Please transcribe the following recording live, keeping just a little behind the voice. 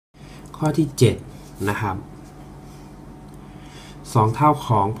ข้อที่7นะครับ2เท่าข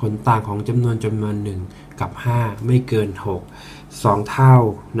องผลต่างของจำนวน1กับ5ไม่เกิน6 2เท่า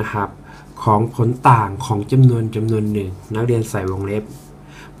นะครับของผลต่างของจำนวน1นักเรียนใส่วงเล็บ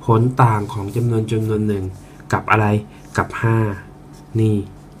ผลต่างของจำนวน1กับอะไรกับ5นี่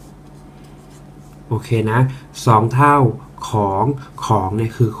โอเคนะ2เท่าของเนี่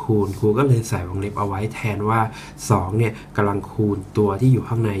ยคือคูณครูก็เลยใส่วงเล็บเอาไว้แทนว่า2เนี่ยกำลังคูณตัวที่อยู่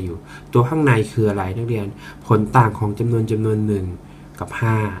ข้างในอยู่ตัวข้างในคืออะไรนักเรียนผลต่างของจำนวน1กับ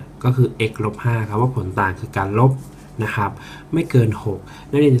5ก็คือ x ลบ5ครับว่าผลต่างคือการลบนะครับไม่เกิน6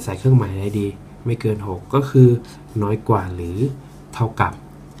นักเรียนจะใส่เครื่องหมายอะไรดีไม่เกิน6ก็คือน้อยกว่าหรือเท่ากับ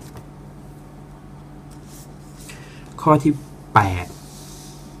ข้อที่8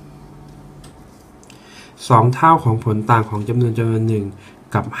 2เท่าของผลต่างของจำนวน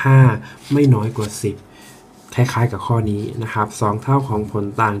1กับ5ไม่น้อยกว่า10คล้ายๆกับข้อนี้นะครับ2เท่าของผล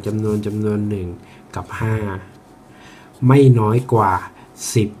ต่างจำนวน1กับ5ไม่น้อยกว่า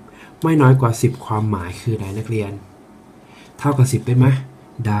10ไม่น้อยกว่า10ความหมายคืออะไรนักเรียนเท่ากับ10ได้ไหม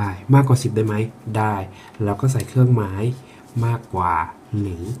ได้มากกว่า10ได้ไหมได้เราก็ใส่เครื่องหมายมากกว่าห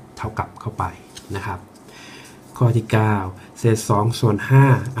รือเท่ากับเข้าไปนะครับข้อที่9เศษ2ส่วน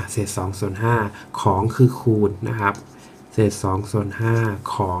5เศษ2ส่วน5ของคือคูณนะครับเศษ2ส่วน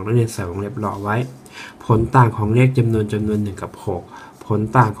5ของนักเรียนใส่วงเล็บรอไว้ผลต่างของเลขจำนวน1กับ6ผล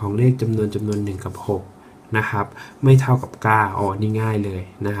ต่างของเลขจำนวน1กับ6นะครับไม่เท่ากับ9อ๋อนี่ง่ายเลย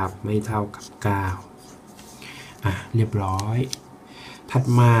นะครับไม่เท่ากับ9เรียบร้อยถัด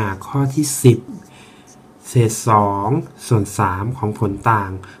มาข้อที่10เศษ2ส่วน3ของผลต่า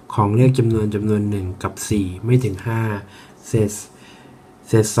งของเลขจำนวน1กับ4ไม่ถึง5เศ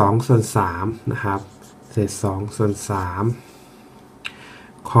ษ2ส่วน3นะครับเศษ2ส่วน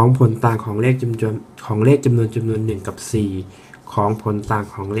3ของผลต่างของเลขจำนวน1กับ4ของผลต่าง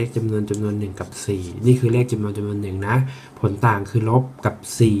ของเลขจำนวน1กับ4นี่คือเลขจำนวน1นะผลต่างคือลบกับ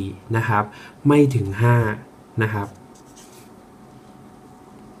4นะครับไม่ถึง5นะครับ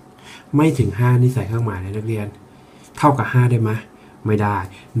ไม่ถึง5นี่ใส่เครื่องหมายเลยนักเรียนเท่ากับ5ได้ไหมไม่ได้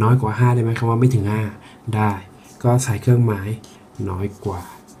น้อยกว่า5ได้ไหมคำว่าไม่ถึง5ได้ก็ใส่เครื่องหมายน้อยกว่า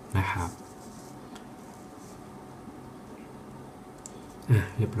นะครับ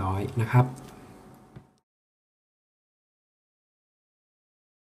เรียบร้อยนะครับ